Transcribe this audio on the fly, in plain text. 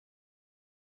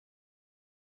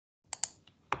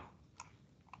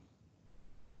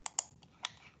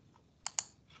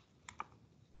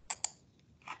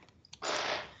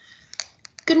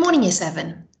Good morning, Year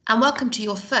 7, and welcome to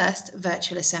your first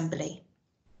virtual assembly.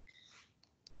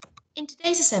 In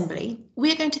today's assembly,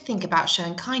 we are going to think about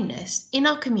showing kindness in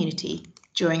our community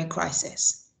during a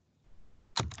crisis.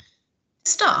 To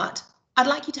start, I'd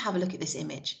like you to have a look at this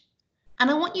image, and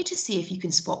I want you to see if you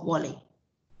can spot Wally.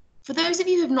 For those of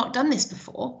you who have not done this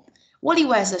before, Wally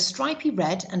wears a stripy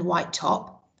red and white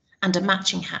top and a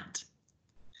matching hat.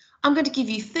 I'm going to give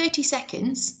you 30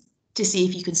 seconds to see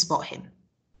if you can spot him.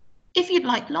 If you'd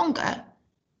like longer,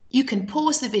 you can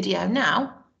pause the video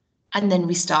now and then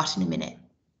restart in a minute.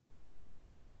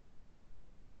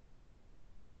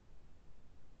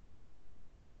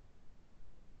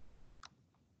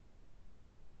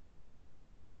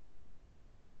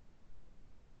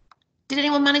 Did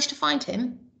anyone manage to find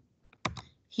him?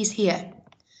 He's here.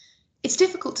 It's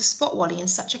difficult to spot Wally in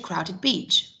such a crowded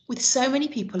beach with so many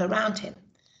people around him.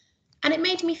 And it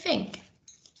made me think,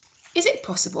 is it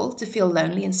possible to feel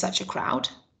lonely in such a crowd?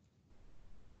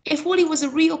 If Wally was a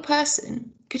real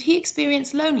person, could he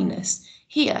experience loneliness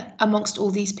here amongst all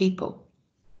these people?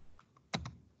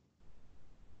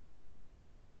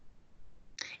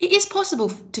 It is possible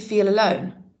to feel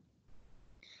alone,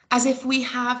 as if we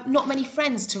have not many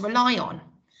friends to rely on,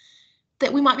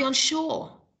 that we might be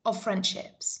unsure of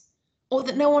friendships, or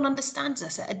that no one understands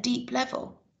us at a deep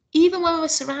level, even when we're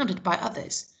surrounded by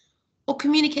others, or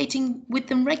communicating with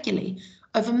them regularly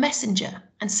over Messenger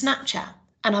and Snapchat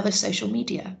and other social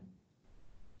media.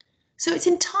 So it's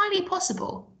entirely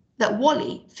possible that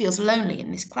Wally feels lonely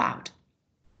in this crowd.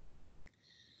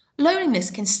 Loneliness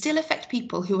can still affect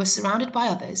people who are surrounded by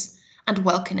others and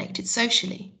well connected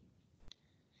socially.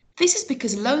 This is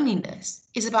because loneliness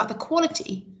is about the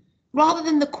quality rather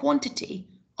than the quantity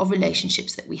of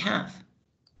relationships that we have.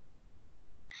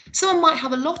 Someone might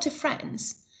have a lot of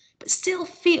friends, but still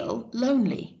feel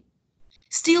lonely,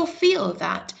 still feel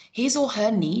that his or her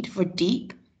need for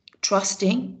deep,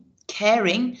 trusting,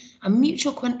 caring, and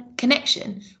mutual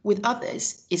connection with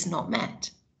others is not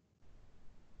met.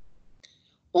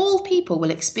 All people will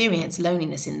experience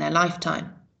loneliness in their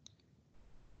lifetime,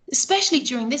 especially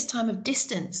during this time of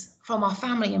distance from our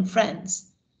family and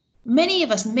friends. Many of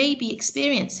us may be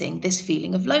experiencing this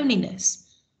feeling of loneliness,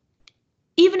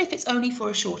 even if it's only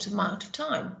for a short amount of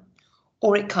time,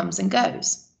 or it comes and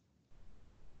goes.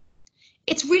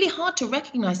 It's really hard to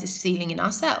recognize this feeling in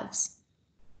ourselves.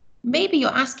 Maybe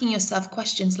you're asking yourself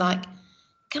questions like,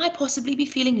 can I possibly be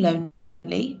feeling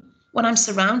lonely when I'm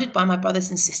surrounded by my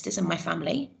brothers and sisters and my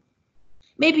family?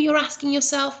 Maybe you're asking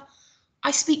yourself,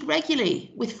 I speak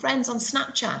regularly with friends on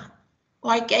Snapchat,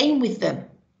 or I game with them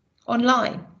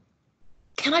online.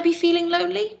 Can I be feeling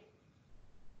lonely?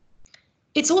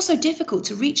 It's also difficult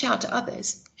to reach out to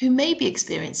others who may be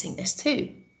experiencing this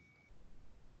too.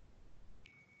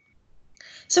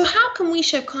 So how can we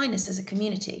show kindness as a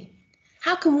community?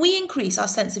 How can we increase our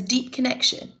sense of deep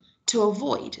connection to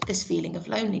avoid this feeling of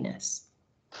loneliness?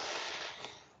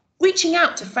 Reaching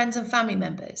out to friends and family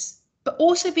members, but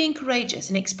also being courageous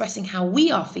in expressing how we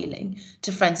are feeling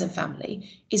to friends and family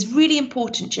is really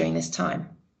important during this time.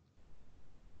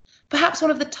 Perhaps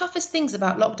one of the toughest things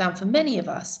about lockdown for many of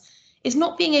us is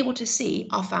not being able to see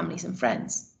our families and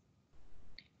friends.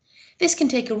 This can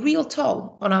take a real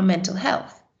toll on our mental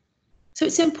health, so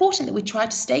it's important that we try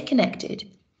to stay connected,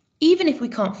 even if we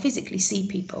can't physically see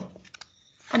people.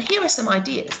 And here are some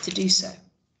ideas to do so.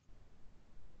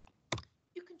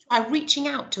 You can try reaching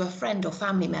out to a friend or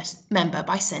family member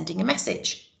by sending a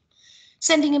message.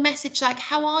 Sending a message like,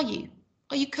 how are you?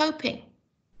 Are you coping?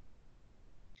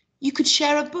 You could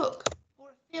share a book or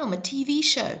a film, a TV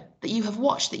show that you have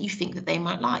watched that you think that they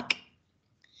might like.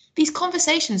 These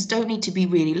conversations don't need to be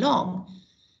really long,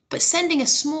 but sending a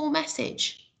small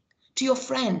message to your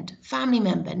friend, family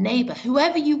member, neighbour,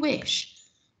 whoever you wish,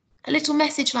 a little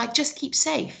message like just keep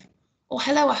safe or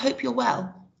hello, I hope you're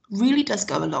well, really does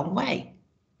go a long way.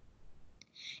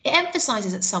 It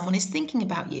emphasises that someone is thinking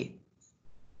about you.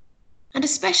 And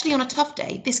especially on a tough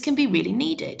day, this can be really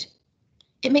needed.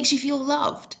 It makes you feel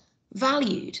loved,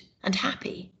 valued, and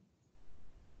happy.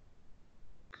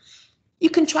 You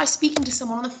can try speaking to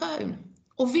someone on the phone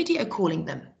or video calling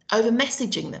them over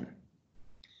messaging them.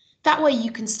 That way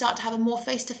you can start to have a more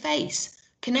face-to-face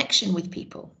connection with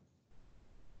people.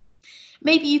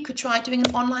 Maybe you could try doing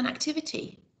an online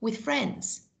activity with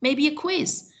friends, maybe a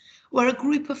quiz where a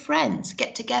group of friends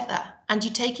get together and you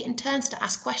take it in turns to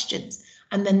ask questions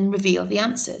and then reveal the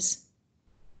answers.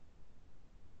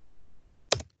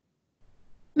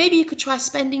 Maybe you could try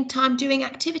spending time doing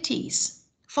activities,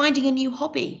 finding a new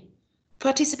hobby,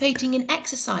 participating in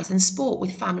exercise and sport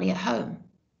with family at home.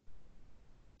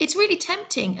 It's really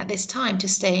tempting at this time to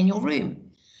stay in your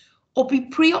room or be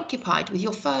preoccupied with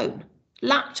your phone,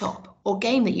 laptop, or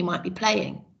game that you might be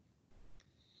playing.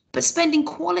 But spending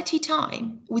quality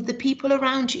time with the people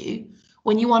around you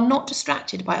when you are not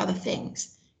distracted by other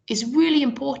things is really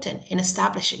important in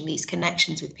establishing these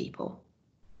connections with people.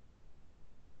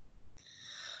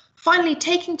 Finally,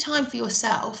 taking time for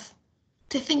yourself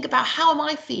to think about, how am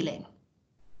I feeling?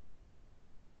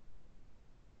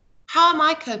 How am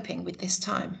I coping with this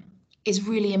time is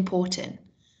really important.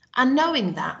 And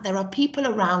knowing that there are people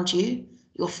around you,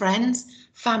 your friends,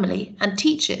 family, and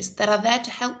teachers that are there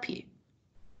to help you.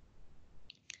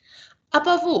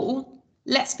 Above all,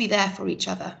 let's be there for each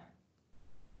other.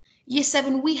 Year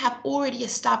 7, we have already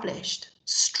established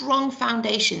strong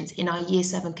foundations in our Year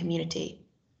 7 community.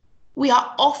 We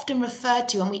are often referred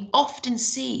to, and we often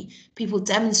see people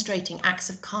demonstrating acts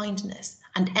of kindness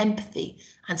and empathy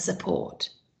and support.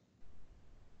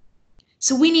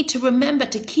 So we need to remember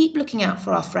to keep looking out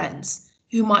for our friends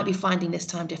who might be finding this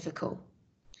time difficult,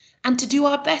 and to do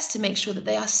our best to make sure that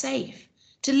they are safe,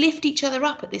 to lift each other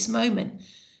up at this moment,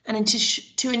 and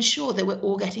to ensure that we're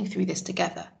all getting through this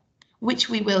together, which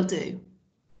we will do.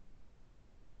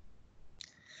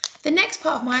 The next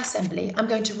part of my assembly, I'm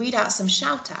going to read out some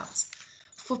shout outs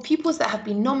for pupils that have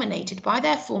been nominated by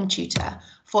their form tutor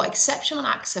for exceptional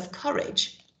acts of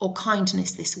courage or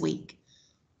kindness this week.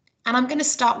 And I'm going to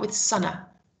start with Sana.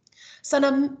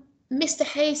 Sana, Mr.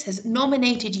 Hayes has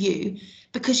nominated you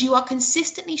because you are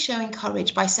consistently showing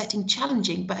courage by setting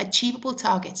challenging but achievable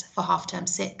targets for half-term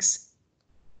 6.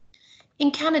 In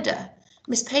Canada,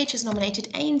 Miss Page has nominated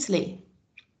Ainsley.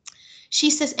 She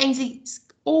says Ainsley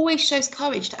always shows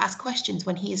courage to ask questions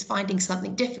when he is finding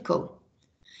something difficult.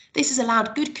 This has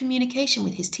allowed good communication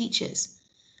with his teachers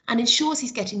and ensures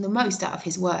he's getting the most out of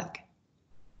his work.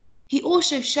 He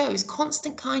also shows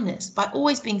constant kindness by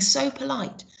always being so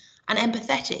polite and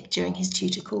empathetic during his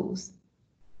tutor calls.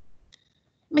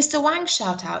 Mr. Wang's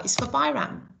shout out is for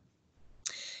Byram.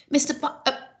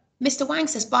 Mr. Wang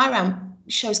says Byram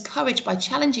shows courage by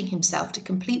challenging himself to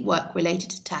complete work related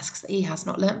to tasks that he has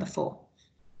not learnt before.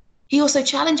 He also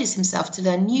challenges himself to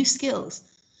learn new skills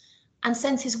and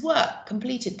sends his work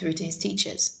completed through to his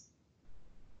teachers.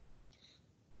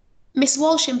 Miss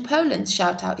Walsh in Poland's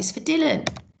shout out is for Dylan.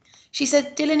 She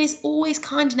said Dylan is always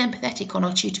kind and empathetic on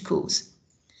our tutor calls,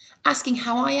 asking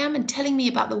how I am and telling me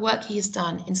about the work he has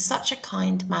done in such a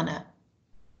kind manner.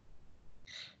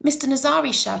 Mr.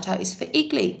 Nazari's shout out is for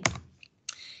Igli.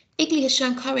 Igli has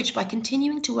shown courage by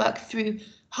continuing to work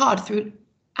hard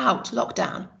throughout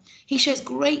lockdown. He shows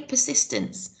great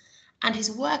persistence, and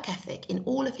his work ethic in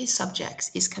all of his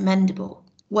subjects is commendable.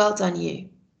 Well done, you.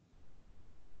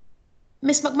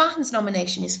 Miss McMahon's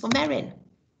nomination is for Merrin.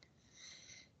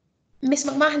 Miss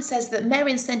McMahon says that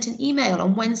Merrin sent an email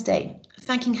on Wednesday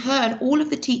thanking her and all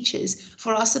of the teachers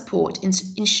for our support in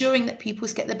ensuring that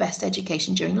pupils get the best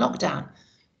education during lockdown.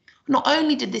 Not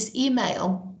only did this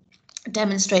email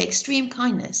demonstrate extreme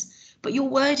kindness, but your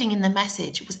wording in the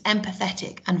message was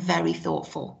empathetic and very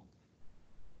thoughtful.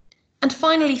 And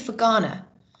finally, for Ghana,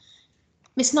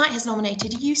 Miss Knight has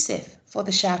nominated Yusuf for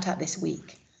the shout out this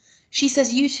week. She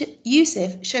says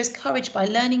Yusuf shows courage by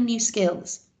learning new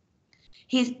skills.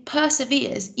 He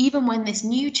perseveres even when this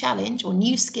new challenge or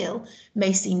new skill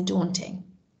may seem daunting.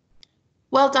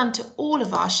 Well done to all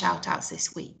of our shout outs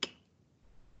this week.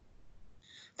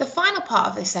 The final part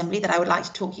of the assembly that I would like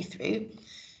to talk you through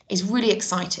is really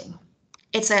exciting.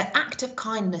 It's an act of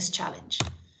kindness challenge.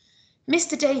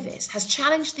 Mr. Davis has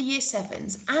challenged the Year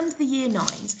 7s and the Year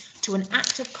 9s to an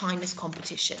act of kindness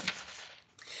competition.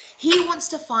 He wants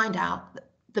to find out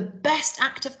the best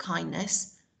act of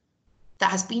kindness that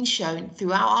has been shown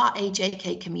throughout our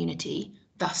AJK community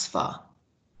thus far.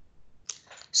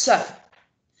 So,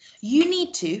 you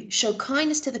need to show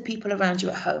kindness to the people around you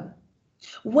at home.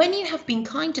 When you have been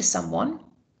kind to someone,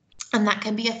 and that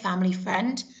can be a family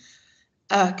friend,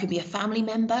 could be a family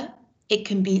member, it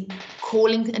can be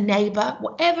calling a neighbour,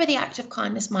 whatever the act of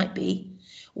kindness might be,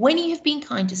 when you have been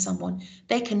kind to someone,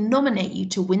 they can nominate you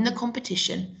to win the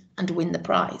competition and win the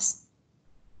prize.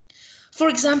 For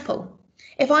example,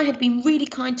 if I had been really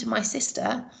kind to my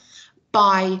sister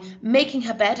by making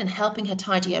her bed and helping her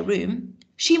tidy her room,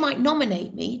 she might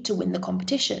nominate me to win the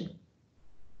competition.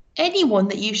 Anyone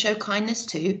that you show kindness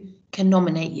to can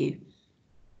nominate you,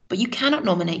 but you cannot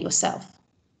nominate yourself.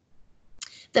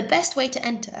 The best way to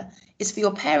enter is for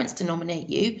your parents to nominate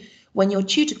you when your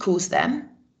tutor calls them,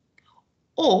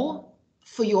 or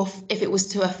if it was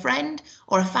to a friend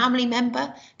or a family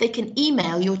member, they can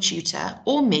email your tutor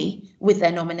or me with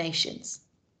their nominations.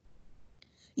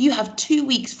 You have 2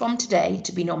 weeks from today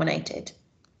to be nominated.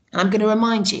 And I'm going to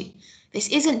remind you, this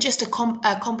isn't just a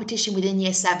competition within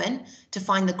Year 7 to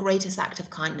find the greatest act of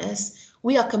kindness.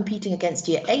 We are competing against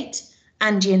Year 8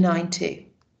 and Year 9 too.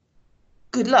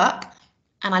 Good luck,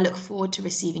 and I look forward to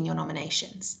receiving your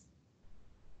nominations.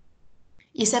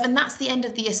 Year 7, that's the end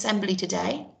of the assembly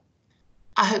today.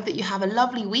 I hope that you have a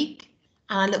lovely week,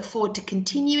 and I look forward to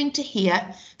continuing to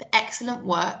hear the excellent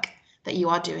work that you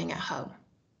are doing at home.